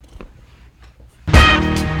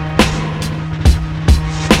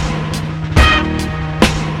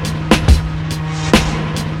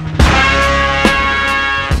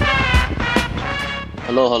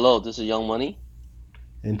Hello, hello. This is Young Money.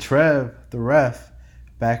 And Trev, the ref,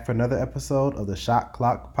 back for another episode of the Shot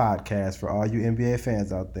Clock Podcast for all you NBA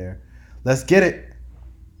fans out there. Let's get it.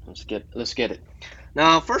 Let's get it.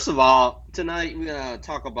 Now, first of all, tonight we're gonna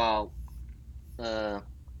talk about uh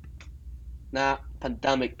not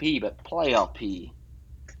pandemic P, but playoff P.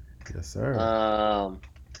 Yes, sir. Um,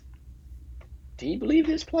 do you believe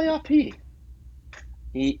this playoff P?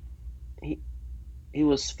 He he he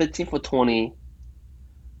was 15 for 20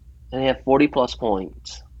 and he had 40 plus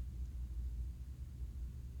points.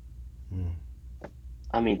 Mm.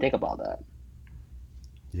 Think about that.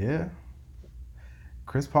 Yeah.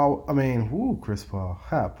 Chris Paul.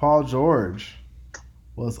 Paul George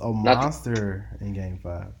was a Not monster in Game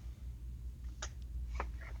 5.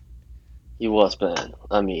 he was bad.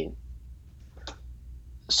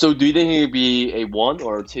 So do you think he'd be a one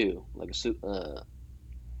or a two, like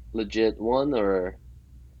legit one, or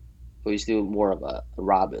he's still more of a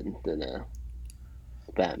Robin than a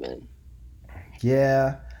Batman?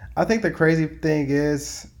 Yeah. I think the crazy thing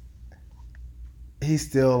is he's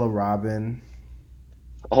still a Robin.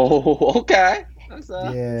 Oh, okay. That's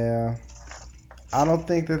Yeah. I don't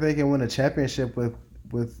think that they can win a championship with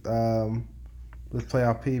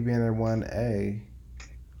playoff P being their 1A.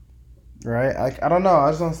 Right? I don't know. I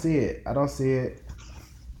just don't see it. I don't see it.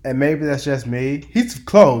 And maybe that's just me. He's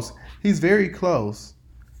close. He's very close.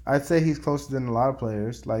 I'd say he's closer than a lot of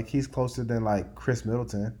players. Like he's closer than like Chris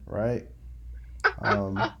Middleton, right?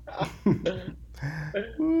 Um,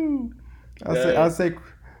 woo. yeah. I'd say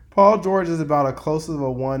Paul George is about as close of a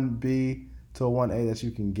 1B to a 1A that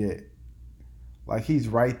you can get. Like he's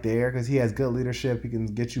right there because he has good leadership. He can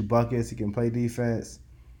get you buckets. He can play defense.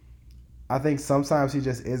 I think sometimes he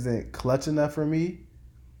just isn't clutch enough for me.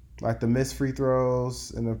 Like the missed free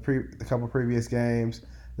throws in the couple previous games,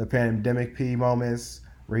 the pandemic P moments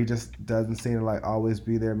where he just doesn't seem to like always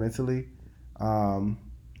be there mentally. Um,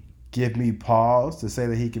 Give me pause to say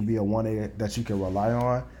that he can be a 1A that you can rely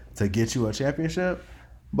on to get you a championship.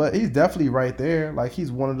 But he's definitely right there. Like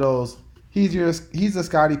he's one of those. He's a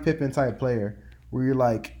Scottie Pippen type player where you're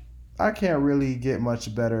like, I can't really get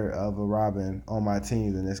much better of a Robin on my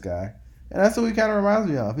team than this guy. And that's what he kind of reminds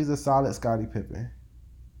me of. He's a solid Scottie Pippen.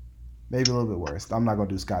 Maybe a little bit worse. I'm not gonna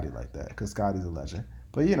do Scotty like that because Scotty's a legend.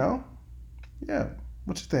 But yeah.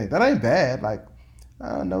 What you think? That ain't bad. Like,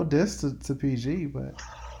 no diss to PG, but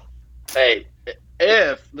Hey,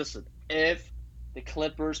 if the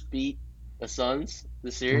Clippers beat the Suns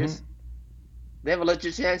this series, hmm they have a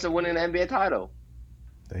legit chance of winning the NBA title.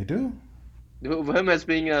 they do. With him as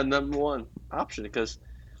being a number one option because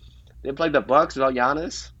they played the Bucks without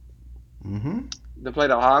Giannis. hmm They played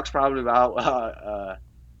the Hawks probably without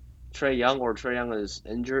Trey Young, or Trey Young is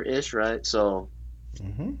injured-ish, right?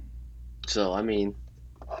 hmm So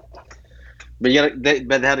but they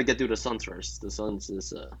had to get through the Suns first. The Suns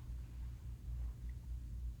is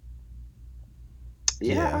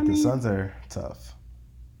yeah, Yeah, the Suns are tough.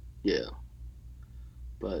 yeah,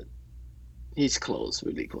 but he's close,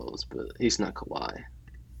 really close, but he's not Kawhi.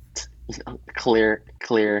 Clear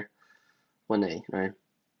 1A, right?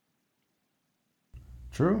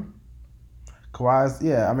 True.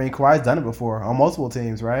 Kawhi's done it before on multiple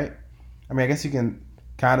teams, right? I guess you can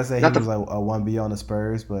kind of say he Not was the like a 1B on the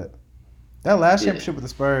Spurs, but that last Yeah, championship with the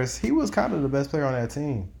Spurs, he was kind of the best player on that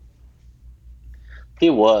team. he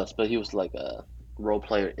was, but he was like a role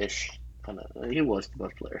player-ish kind of. He was the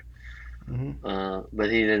best player, hmm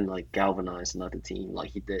but he didn't like galvanize another team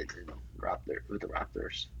like he did in with the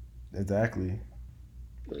Raptors. Exactly.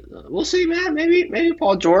 But we'll see, man. Maybe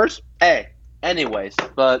Paul George. Hey, anyways,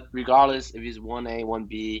 but regardless if he's 1A,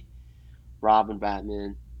 1B, Robin,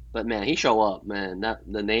 Batman, but man, he show up, man. That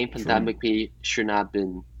the name True. Pandemic P should not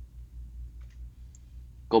been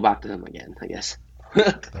go back to him again. I guess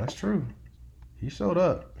That's true. He showed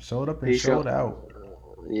up and he showed showed. out.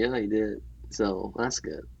 Yeah, he did. So that's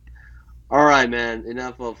good. All right, man.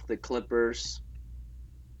 Enough of the Clippers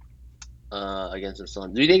against the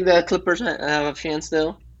Suns. Do you think the Clippers have a chance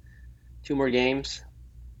still? Two more games.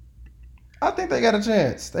 I think they got a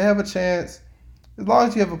chance. They have a chance as long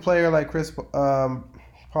as you have a player like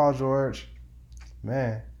Paul George.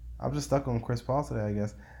 Man, I'm just stuck on Chris Paul today, I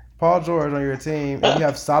guess. Paul George on your team, and you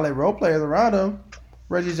have solid role players around him.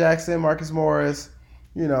 Reggie Jackson, Marcus Morris,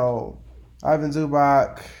 you know, Ivan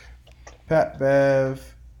Zubac, Pat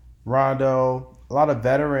Bev, Rondo, a lot of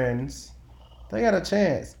veterans. They got a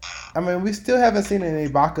chance. We still haven't seen any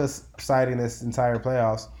Ibaka sighting this entire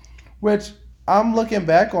playoffs, which I'm looking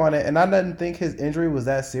back on it, and I didn't think his injury was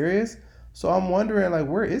that serious. So I'm wondering, like,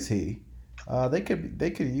 where is he? They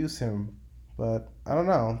could use him But I don't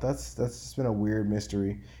know. That's just been a weird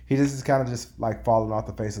mystery. He just is kind of just like falling off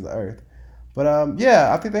the face of the earth. But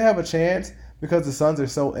yeah, I think they have a chance because the Suns are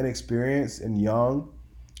so inexperienced and young,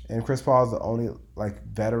 and Chris Paul is the only like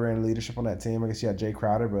veteran leadership on that team. I guess you had Jay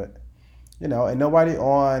Crowder, but and nobody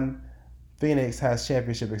on Phoenix has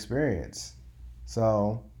championship experience.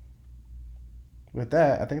 So with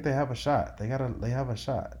that, I think they have a shot. They have a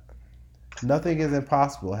shot. Nothing is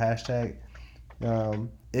impossible. Hashtag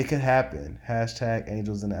it could happen. Hashtag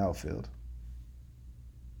angels in the outfield.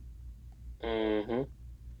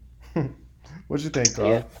 Mm-hmm. What you think,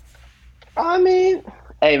 Yeah. Carl? I mean,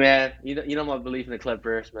 hey man, you know my belief in the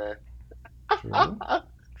Clippers, man. True.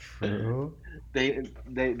 True. They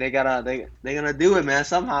gonna do it, man.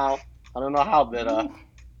 Somehow. I don't know how, but Ooh.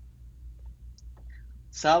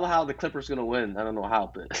 somehow the Clippers gonna win. I don't know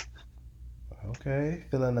how, but Okay.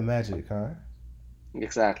 Feeling the magic, huh?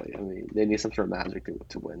 exactly. I mean, they need some sort of magic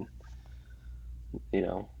to win. You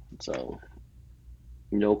know. So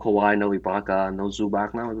no Kawhi, no Ibaka, no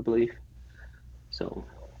Zubac now, I believe. So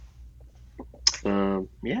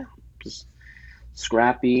yeah, just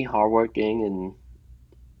scrappy, hardworking,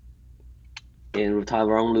 and with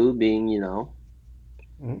Tyronn Lue being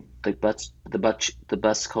Mm. the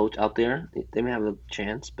best coach out there, they may have a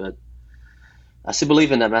chance. But I still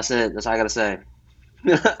believe in them. That's it. That's all I gotta say.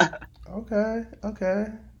 Okay. Okay.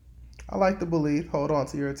 I like the belief. Hold on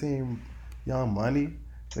to your team, Young Money.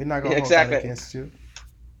 We're not Yeah, gonna hold that exactly. against you.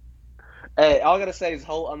 Hey, all I gotta say is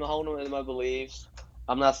I'm holding in my beliefs.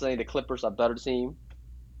 I'm not saying the Clippers are a better team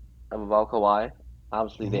without Kawhi.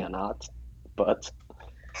 Obviously, they Hmm. are not. But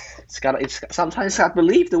it's sometimes it's got to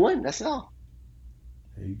believe to win. That's all.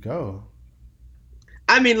 There you go.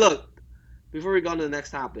 I mean, look. Before we go on to the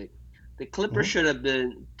next topic, the Clippers Hmm. should have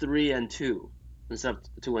been 3-2 instead of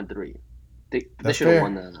 2-3. They That's should have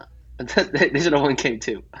won fair. the they should have won game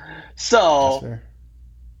two. That's So fair.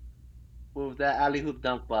 with that alley hoop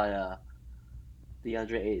dunk by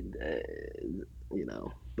DeAndre Ayton,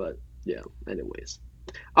 But yeah, anyways.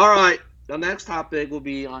 All right, the next topic will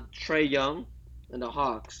be on Trey Young and the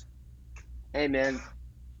Hawks. Hey man,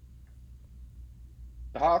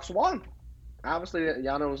 the Hawks won. Obviously,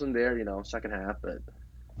 Yana wasn't there, second half,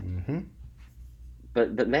 Hmm.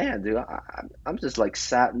 but man, dude, I'm just like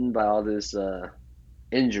saddened by all this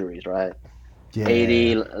injuries, right? Yeah.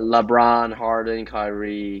 80, LeBron, Harden,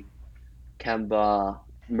 Kyrie, Kemba,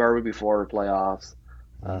 Murray before the playoffs,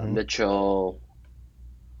 Hmm. Mitchell,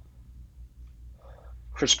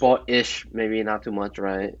 Chris Paul ish, maybe not too much,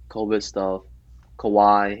 right? COVID stuff,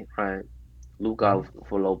 Kawhi, right? Luka Hmm.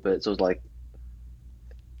 for a little bit. So it's like,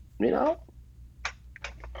 you know,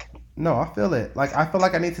 No, I feel it. Like I feel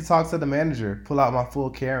like I need to talk to the manager, pull out my full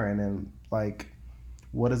Karen, and like,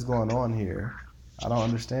 what is going on here? I don't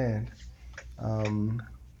understand. Um,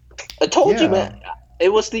 I told you, man, yeah, it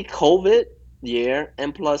was the COVID year,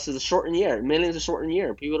 and plus it's a shortened year. Mainly it's a shortened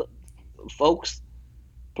year. People, folks,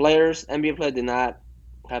 players, NBA players did not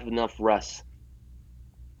have enough rest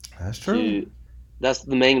that's true. to. That's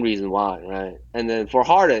the main reason why, right? And then for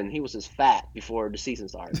Harden, he was just fat before the season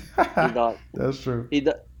started. He thought That's true. he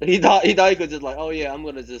thought he could just like, oh yeah, I'm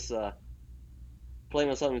gonna just play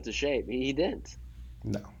myself into shape. He didn't.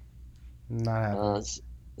 No, not Uh, happening. s-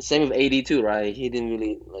 Same with AD too, right? He didn't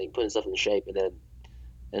really like put himself in shape,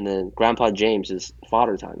 and then Grandpa James is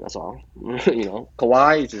father time. That's all.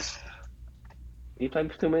 Kawhi just he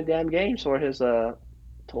played too many damn games for his Hmm.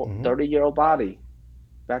 30-year-old body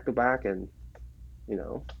back to back, and you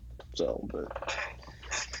know. So, but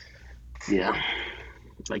yeah,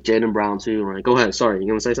 like Jaylen Brown too, right? Go ahead. Sorry, you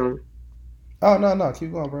gonna say something? Oh no, no,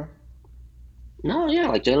 keep going, bro. No, yeah,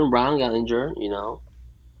 like Jaylen Brown got injured.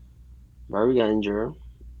 Murray got injured.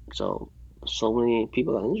 So many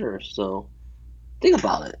people got injured. So think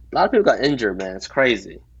about it. A lot of people got injured, man. It's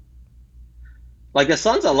crazy. Like the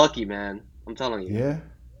Suns are lucky, man. I'm telling you. Yeah,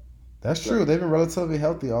 that's true. Like They've been relatively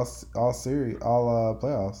healthy all series, all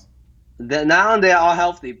playoffs. now they're all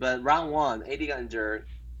healthy, but round one, AD got injured,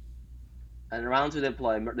 and round two they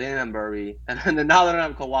didn't have Murray, and then now they don't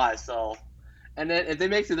have Kawhi. So, and then if they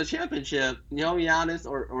make it to the championship, Giannis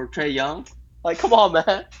or Trey Young, like come on,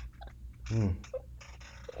 man. Mm.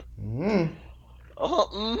 Mm.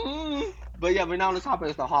 But yeah, but now the topic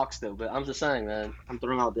is the Hawks still. But I'm just saying, man. I'm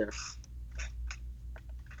throwing out there.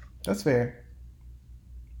 That's fair.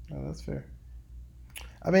 Oh, that's fair.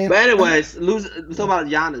 I mean, But anyways, talk yeah. about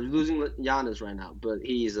Giannis losing Giannis right now. But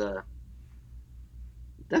he's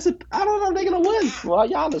that's a I don't know if they're gonna win. Well,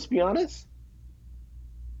 Giannis, be honest.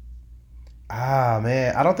 Ah,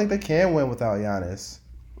 man, I don't think they can win without Giannis.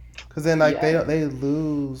 Cause then like Yeah, they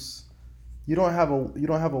lose. You don't have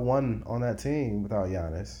a one on that team without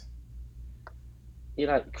Giannis.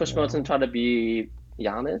 Chris Middleton No. trying to be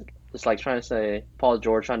Giannis. It's like trying to say Paul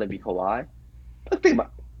George trying to be Kawhi. But think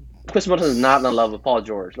about Chris Middleton is not in love with Paul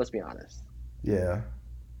George. Let's be honest. Yeah.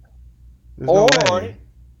 There's no Or way.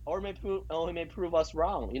 he may prove us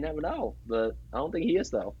wrong. You never know. But I don't think he is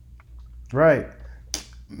though. Right.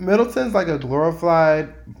 Middleton's like a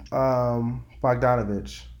glorified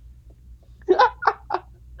Bogdanovich.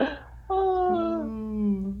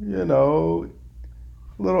 You know,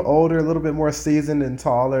 a little older, a little bit more seasoned and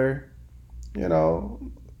taller. You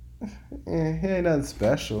know, he ain't nothing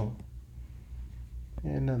special. He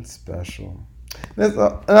ain't nothing special.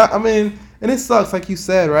 I mean, and it sucks, like you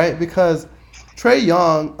said, right? Because Trey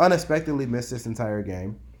Young unexpectedly missed this entire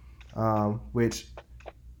game, which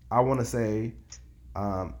I want to say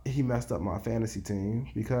he messed up my fantasy team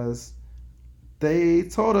because they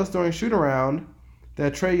told us during shoot around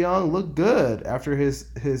that Trey Young looked good after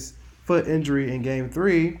his foot injury in Game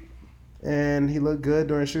 3, and he looked good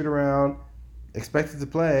during shoot around, expected to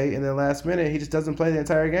play, and then last minute he just doesn't play the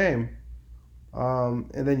entire game. And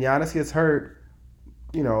then Giannis gets hurt,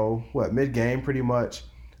 mid game pretty much.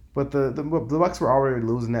 But the Bucks were already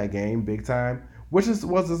losing that game big time, which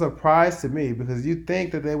was a surprise to me because you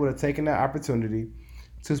think that they would have taken that opportunity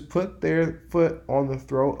to put their foot on the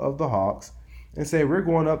throat of the Hawks and say we're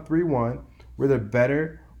going up 3-1. We're the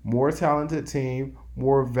better, more talented team,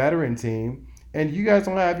 more veteran team, and you guys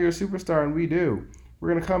don't have your superstar, and we do. We're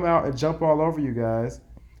gonna come out and jump all over you guys,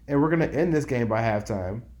 and we're gonna end this game by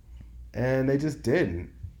halftime. And they just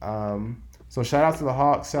didn't. So shout out to the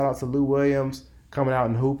Hawks. Shout out to Lou Williams coming out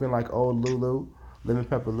and hooping like old Lulu, Lemon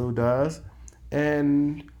Pepper Lou does.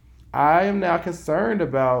 And I am now concerned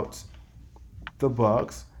about the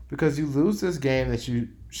Bucks because you lose this game that you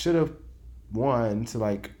should have won to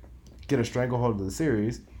like get a stranglehold of the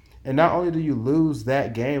series. And not only do you lose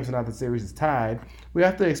that game, so now the series is tied, we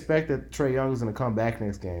have to expect that Trey Young is going to come back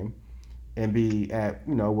next game and be at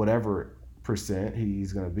whatever percent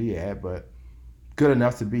he's going to be at, but good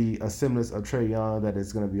enough to be a semblance of Trey Young that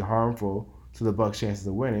is going to be harmful to the Bucks' chances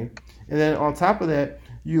of winning. And then on top of that,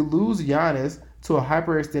 you lose Giannis to a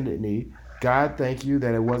hyperextended knee. God, thank you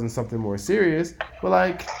that it wasn't something more serious, but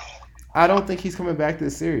I don't think he's coming back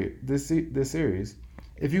this series. This series,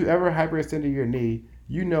 if you ever hyperextended your knee,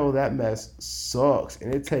 you know that mess sucks,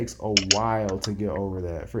 and it takes a while to get over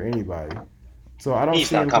that for anybody. So I don't He's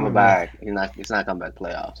see not him coming coming back. back. He's not coming back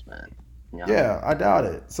playoffs, man. Yeah, I doubt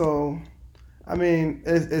it. So I mean,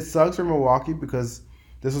 it sucks for Milwaukee because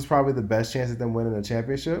this was probably the best chance of them winning a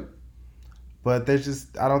championship. But I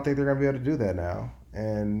don't think they're going to be able to do that now.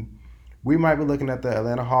 And we might be looking at the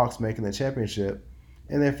Atlanta Hawks making the championship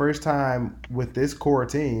and their first time with this core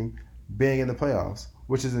team being in the playoffs,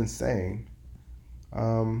 which is insane.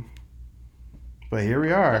 Um, but here we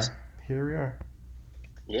That's are. Here we are.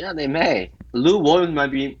 Yeah, they may. Lou Williams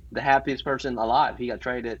might be the happiest person alive. He got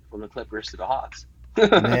traded from the Clippers to the Hawks.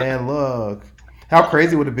 Man, look. How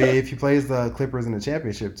crazy would it be if he plays the Clippers in the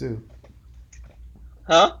championship, too?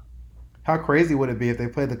 Huh? How crazy would it be if they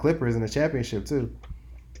played the Clippers in the championship, too?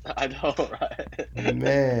 I know, right?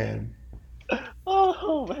 Man.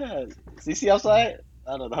 Oh man, CC outside?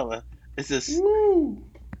 I don't know, man. It's just, Woo.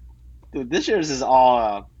 dude. This year is just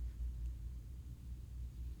all.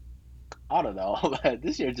 I don't know, man.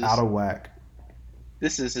 Out of whack.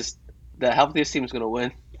 This is just the healthiest team is gonna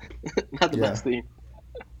win, not the Yeah. best team.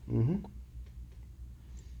 Hmm.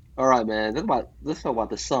 All right, man. Let's talk about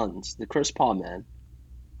the Suns, the Chris Paul man.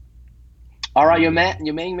 All right, your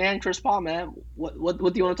main man, Chris Paul, man. What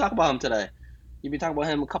do you want to talk about him today? You've been talking about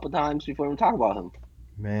him a couple times before we talk about him.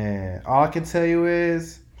 Man, all I can tell you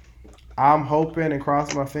is I'm hoping and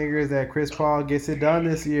crossing my fingers that Chris Paul gets it done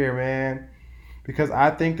this year, man, because I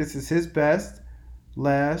think this is his best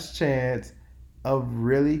last chance of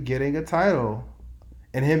really getting a title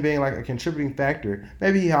and him being like a contributing factor.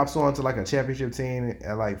 Maybe he hops on to like a championship team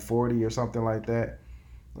at like 40 or something like that,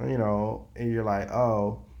 and you're like,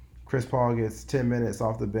 oh, Chris Paul gets 10 minutes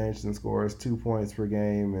off the bench and scores 2 points per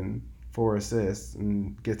game and 4 assists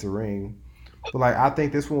and gets a ring. But like, I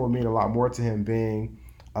think this one will mean a lot more to him being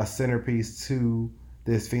a centerpiece to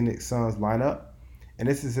this Phoenix Suns lineup, and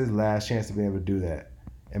this is his last chance to be able to do that,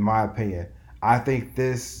 in my opinion. I think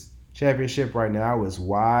this championship right now is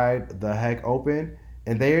wide the heck open,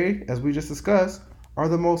 and they, as we just discussed, are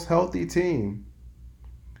the most healthy team.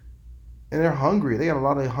 And they're hungry. They got a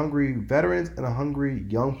lot of hungry veterans and a hungry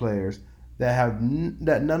young players that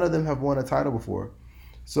none of them have won a title before.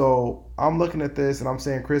 So I'm looking at this and I'm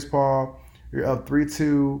saying, Chris Paul, you're up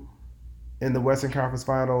 3-2 in the Western Conference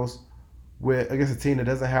Finals with against a team that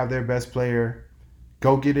doesn't have their best player.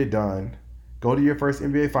 Go get it done. Go to your first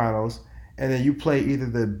NBA Finals, and then you play either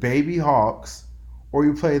the baby Hawks or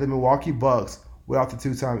you play the Milwaukee Bucks without the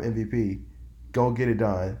two-time MVP. Go get it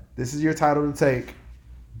done. This is your title to take.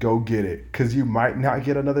 Go get it, because you might not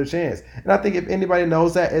get another chance. And I think if anybody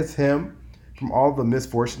knows that, it's him. From all the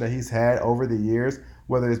misfortune that he's had over the years,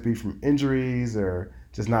 whether it's be from injuries or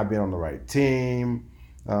just not being on the right team,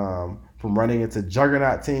 from running into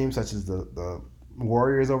juggernaut teams such as the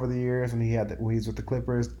Warriors over the years when he's with the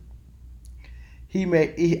Clippers,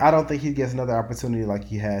 I don't think he gets another opportunity like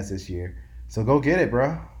he has this year. So go get it,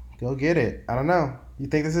 bro. Go get it. I don't know. You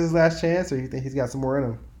think this is his last chance, or you think he's got some more in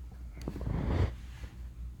him?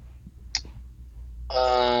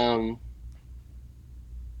 Um,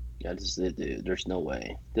 yeah, dude, there's no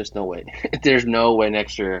way. There's no way. There's no way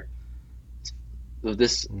next year with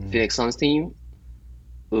this Mm-hmm. Phoenix Suns team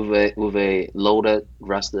with a loaded,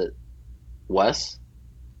 rested West.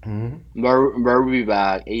 Mm-hmm. Murray will be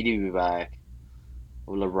back, AD will be back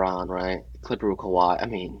with LeBron, right? Clipper with Kawhi. I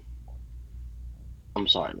mean, I'm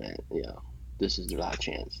sorry, man. Yeah, this is the last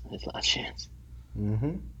chance. His last chance.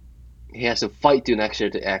 Mm-hmm. He has to fight to next year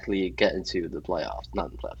to actually get into the playoffs.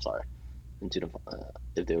 Not the playoffs, sorry. Into the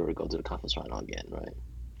if they were to go to the conference final again, right?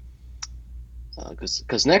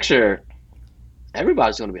 Because next year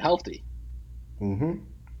everybody's going to be healthy. Mm-hmm.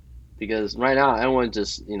 Because right now everyone's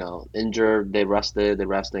just injured. They rested. They're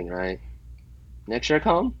resting, right? Next year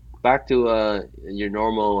come back to your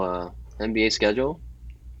normal NBA schedule.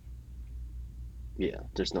 Yeah,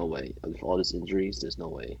 there's no way. With all these injuries, there's no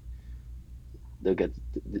way they'll get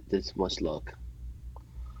this much luck.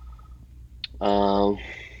 Um,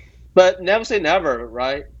 but never say never,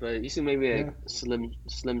 right? But you see maybe a Yeah.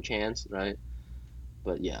 slim chance, right?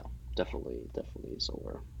 But yeah, definitely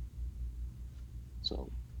somewhere.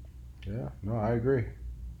 So, Yeah. No, I agree.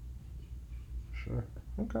 Sure.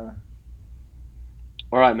 Okay.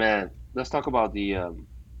 all right, man. Let's talk about the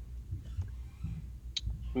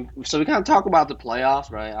so we kind of talk about the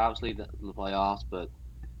playoffs, right? Obviously the playoffs, but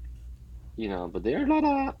but there are a lot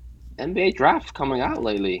of NBA drafts coming out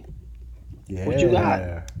lately. What you got?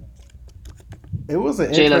 Yeah. It was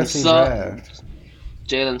an Jalen interesting Suck, draft.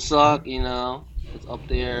 Jalen Suck, it's up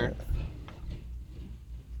Yeah. there.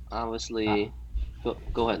 I, Obviously,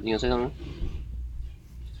 go ahead. You gonna say something?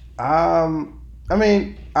 I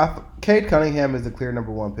mean, Cade Cunningham is the clear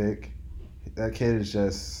number one pick. That kid is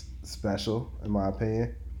just special, in my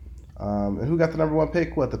opinion. And who got the number one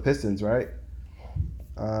pick? What, the Pistons, right?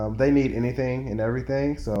 They need anything and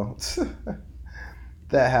everything, so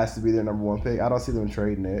that has to be their number one pick. I don't see them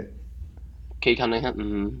trading it. Kate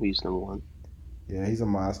Cunningham. He's number one. Yeah, he's a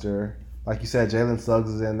monster. Like you said, Jalen Suggs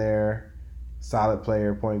is in there. Solid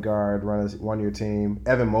player, point guard, run your team.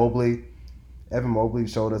 Evan Mobley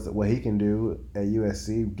showed us what he can do at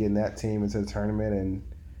USC, getting that team into the tournament and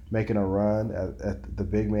making a run at the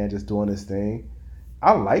big man just doing his thing.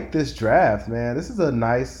 I like this draft, man. This is a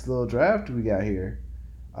nice little draft we got here.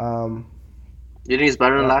 Um, You think he's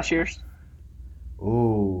better than uh, last year's?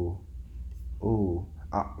 ooh, ooh.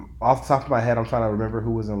 Off the top of my head, I'm trying to remember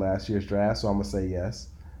who was in last year's draft, so I'm gonna say yes.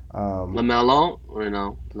 Um, Lamelo,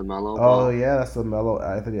 Lamelo oh Ball. yeah, that's the Melo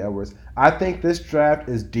Anthony Edwards. I think this draft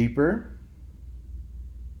is deeper,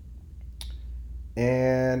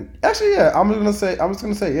 and actually, yeah, I'm just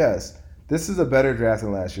gonna say yes. This is a better draft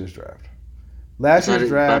than last year's draft. Is Last that year's it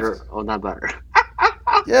draft, better or not better?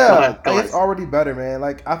 Go yeah, ahead, go like it's ahead. already better, man.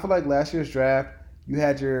 Like I feel like last year's draft, you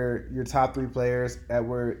had your top three players: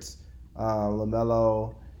 Edwards,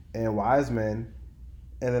 Lamelo, and Wiseman,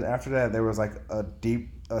 and then after that there was like a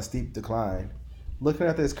steep decline. Looking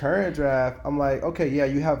at this current draft, I'm like, okay, yeah,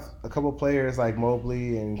 you have a couple players like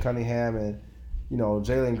Mobley and Cunningham and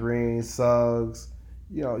Jalen Green, Suggs.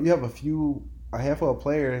 You have a handful of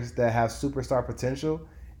players that have superstar potential,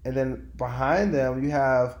 and then behind them you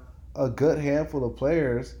have a good handful of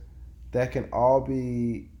players that can all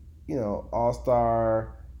be all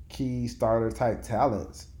star, key starter type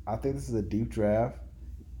talents. I think this is a deep draft,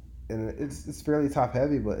 and it's fairly top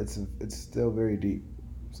heavy, but it's still very deep.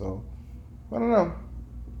 So I don't know.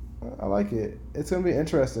 I like it. It's gonna be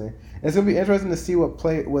interesting. It's gonna be interesting to see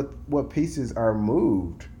what pieces are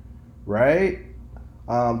moved, right?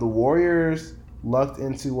 The Warriors lucked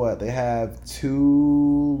into what they have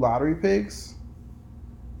two lottery picks,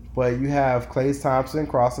 but you have Clay Thompson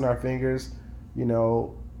crossing our fingers, you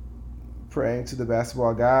know, praying to the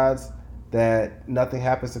basketball gods that nothing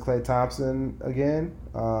happens to Clay Thompson again,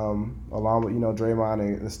 along with Draymond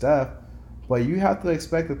and Steph. But you have to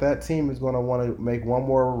expect that team is going to want to make one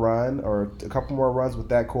more run or a couple more runs with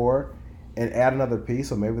that core and add another piece.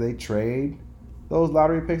 So maybe they trade those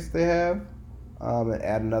lottery picks that they have, and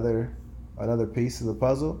add another piece to the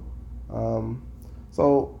puzzle. Um,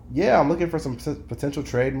 so yeah, I'm looking for some potential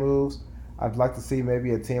trade moves. I'd like to see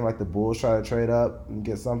maybe a team like the Bulls try to trade up and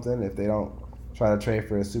get something if they don't try to trade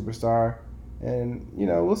for a superstar. And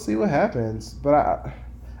we'll see what happens. But I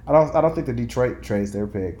don't think the Detroit trades their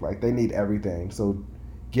pick. Like they need everything. So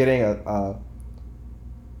getting a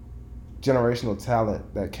generational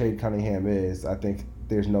talent that Cade Cunningham is, I think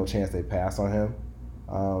there's no chance they pass on him.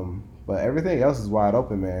 But everything else is wide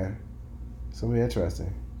open, man. It's gonna be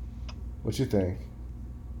interesting. What you think?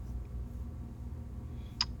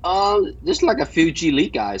 There's like a few G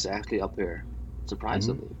League guys actually up here, Mm-hmm.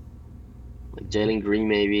 surprisingly. Like Jalen Green,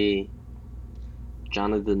 maybe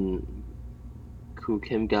Jonathan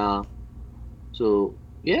Kukimga. So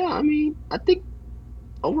yeah, I mean, I think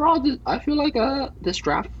overall, I feel like this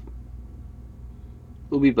draft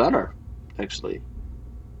will be better, actually.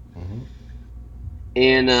 Mm-hmm.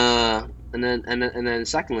 And then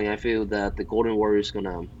secondly, I feel that the Golden Warriors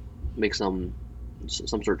gonna make some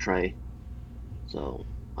sort of trade. So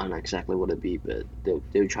I don't know exactly what it be, but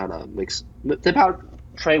they'll try to mix. They probably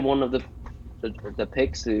trade one of the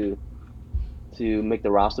picks to make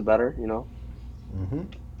the roster better, you know. Mm-hmm.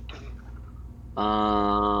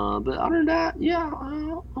 But other than that, yeah,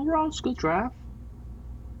 overall it's a good draft.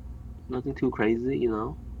 Nothing too crazy, you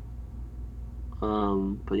know.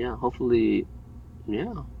 But yeah, hopefully,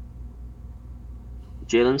 yeah.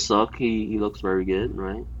 Jalen suck. He looks very good,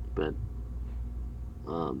 right? But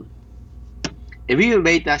um, if he had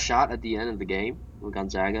made that shot at the end of the game with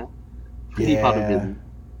Gonzaga, he probably Yeah, been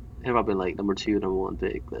he probably been like number two, number one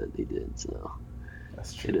pick, but he did. So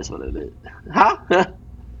that's it is true. what it is. Huh?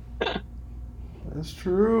 That's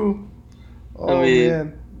true. I Oh mean,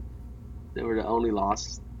 man. they were the only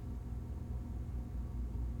loss.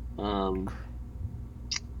 Um,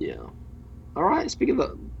 yeah. All right. Speaking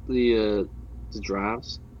of the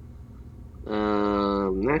drafts,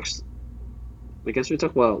 next I guess we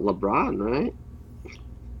talk about LeBron, right?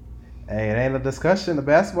 Hey, it ain't a discussion, a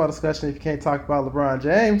basketball discussion if you can't talk about LeBron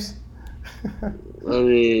James. I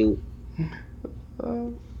mean,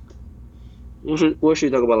 Uh, what should we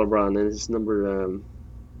talk about LeBron? And it's number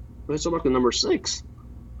let's talk about the number six.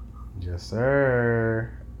 yes,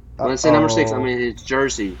 sir. When Uh I say number six, I oh. mean his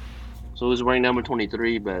jersey. So he was wearing number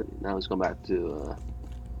 23, but now he's going back to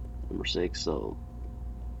number six. So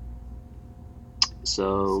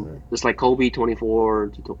Yes, so sir. it's like Kobe 24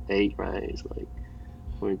 to 8, right? It's like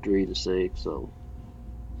 23 to 6. So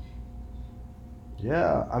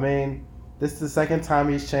Yeah, I mean, this is the second time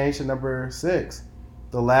he's changed to number 6.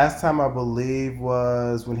 The last time I believe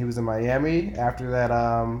was when he was in Miami after that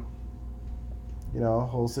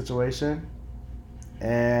whole situation.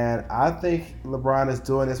 And I think LeBron is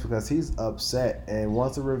doing this because he's upset and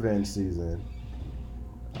wants a revenge season.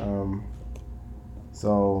 Um,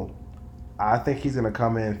 so I think he's going to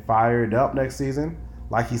come in fired up next season.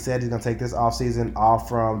 Like he said, he's going to take this offseason off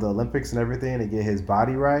from the Olympics and everything to get his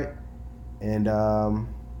body right. And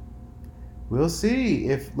we'll see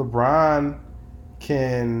if LeBron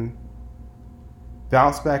can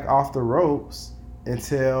bounce back off the ropes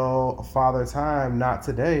until Father Time, not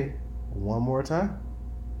today, one more time.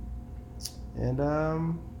 And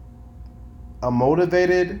a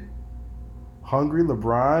motivated, hungry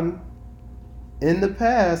LeBron in the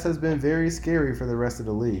past has been very scary for the rest of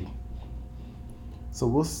the league. So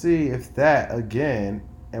we'll see if that again,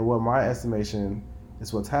 and what my estimation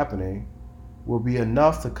is what's happening, will be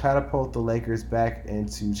enough to catapult the Lakers back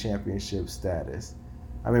into championship status.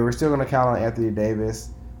 I mean, we're still going to count on Anthony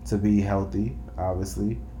Davis to be healthy,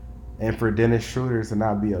 obviously, and for Dennis Schroeder to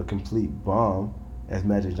not be a complete bum, as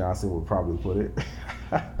Magic Johnson would probably put it.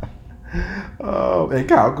 And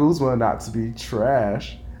Kyle Kuzma not to be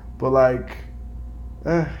trash, but like,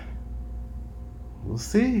 eh, we'll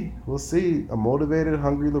see. We'll see. A motivated,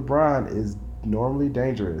 hungry LeBron is normally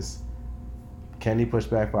dangerous. Can he push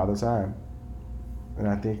back Father Time? And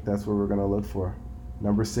I think that's what we're gonna look for.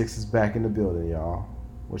 Number 6 is back in the building, y'all.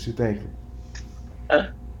 What you think? uh,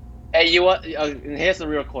 hey, you what? Here's the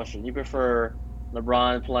real question: you prefer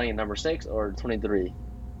LeBron playing number 6 or 23?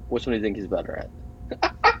 Which one do you think he's better at?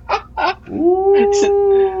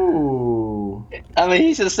 Ooh, I mean,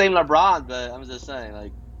 he's the same LeBron, but I'm just saying,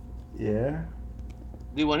 like, yeah.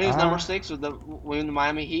 dude, when he was number Ah, 6 with the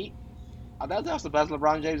Miami Heat, I thought that was the best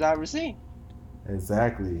LeBron James I've ever seen.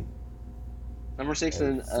 exactly, Number 6 exactly.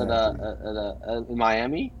 in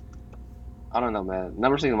Miami. I don't know, man.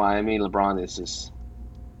 Number 6 in Miami, LeBron is just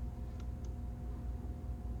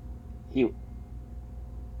he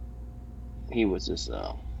he was just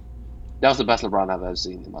that was the best LeBron I've ever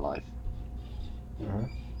seen in my life. Uh-huh.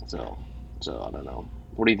 So so I don't know.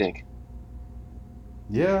 What do you think?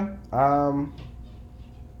 Yeah.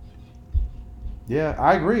 Yeah,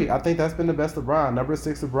 I agree. I think that's been the best LeBron. Number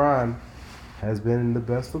 6 LeBron has been the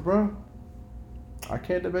best LeBron. I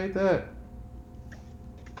can't debate that.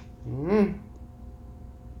 Mm.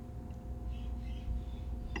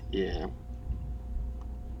 Yeah.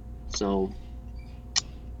 So,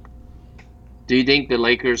 do you think the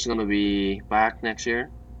Lakers gonna be back next year?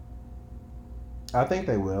 I think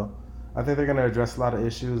they will. I think they're going to address a lot of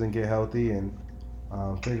issues and get healthy and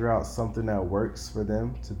figure out something that works for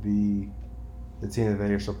them to be the team that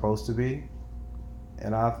they are supposed to be.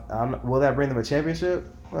 And will that bring them a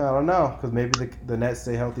championship? Well, I don't know because maybe the Nets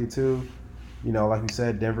stay healthy too. You know, like you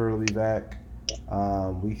said, Denver will be back.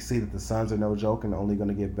 We see that the Suns are no joke and only going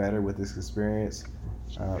to get better with this experience.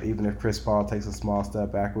 Even if Chris Paul takes a small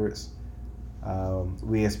step backwards,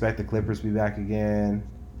 we expect the Clippers to be back again.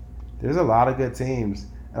 There's a lot of good teams,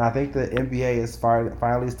 and I think the NBA is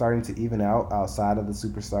finally starting to even out outside of the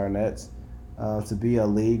superstar Nets to be a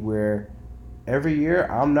league where every year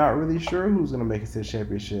I'm not really sure who's going to make it to the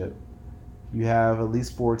championship. You have at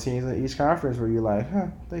least 4 teams in each conference where you're like, huh,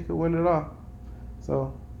 they could win it all.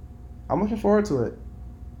 So I'm looking forward to it.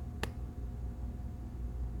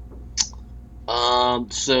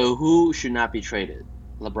 So who should not be traded?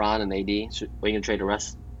 LeBron and AD. We can trade the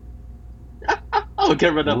rest. Oh,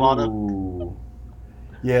 get rid of all them. Ooh,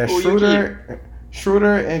 yeah, Who you keep?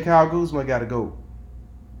 Schroeder, and Kyle Kuzma got to go.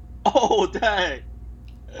 Oh, dang.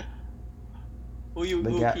 They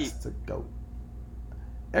Who got keep? to go. Oh,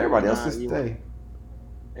 Everybody else nah. just You want? stay.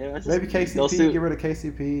 Yeah, it's just Maybe those KCP. two. Get rid of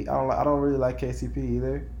KCP. I don't really like KCP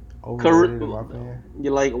either. Car- Overrated in my opinion.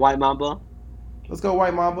 you like White Mamba? Let's go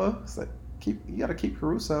White Mamba. It's like, you got to keep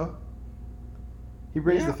Caruso. He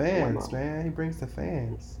brings the Yeah, White fans, Mamba. man. He brings the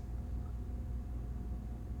fans.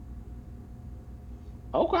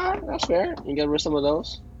 Okay, that's fair. You get rid of some of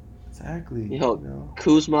those. Exactly. You You know, know.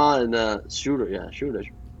 Kuzma and Shooter. Yeah, Shooter.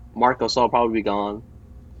 Marcos will probably be gone.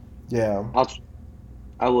 Yeah. I'll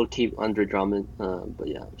I will keep Andre Drummond. But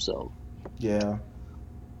yeah, so Yeah.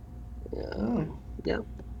 Mm. yeah,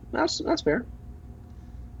 that's fair.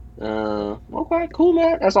 Okay, cool,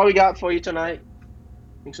 man. That's all we got for you tonight.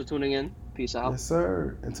 Thanks for tuning in. Peace out. Yes,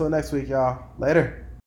 sir. Until next week, y'all. Later.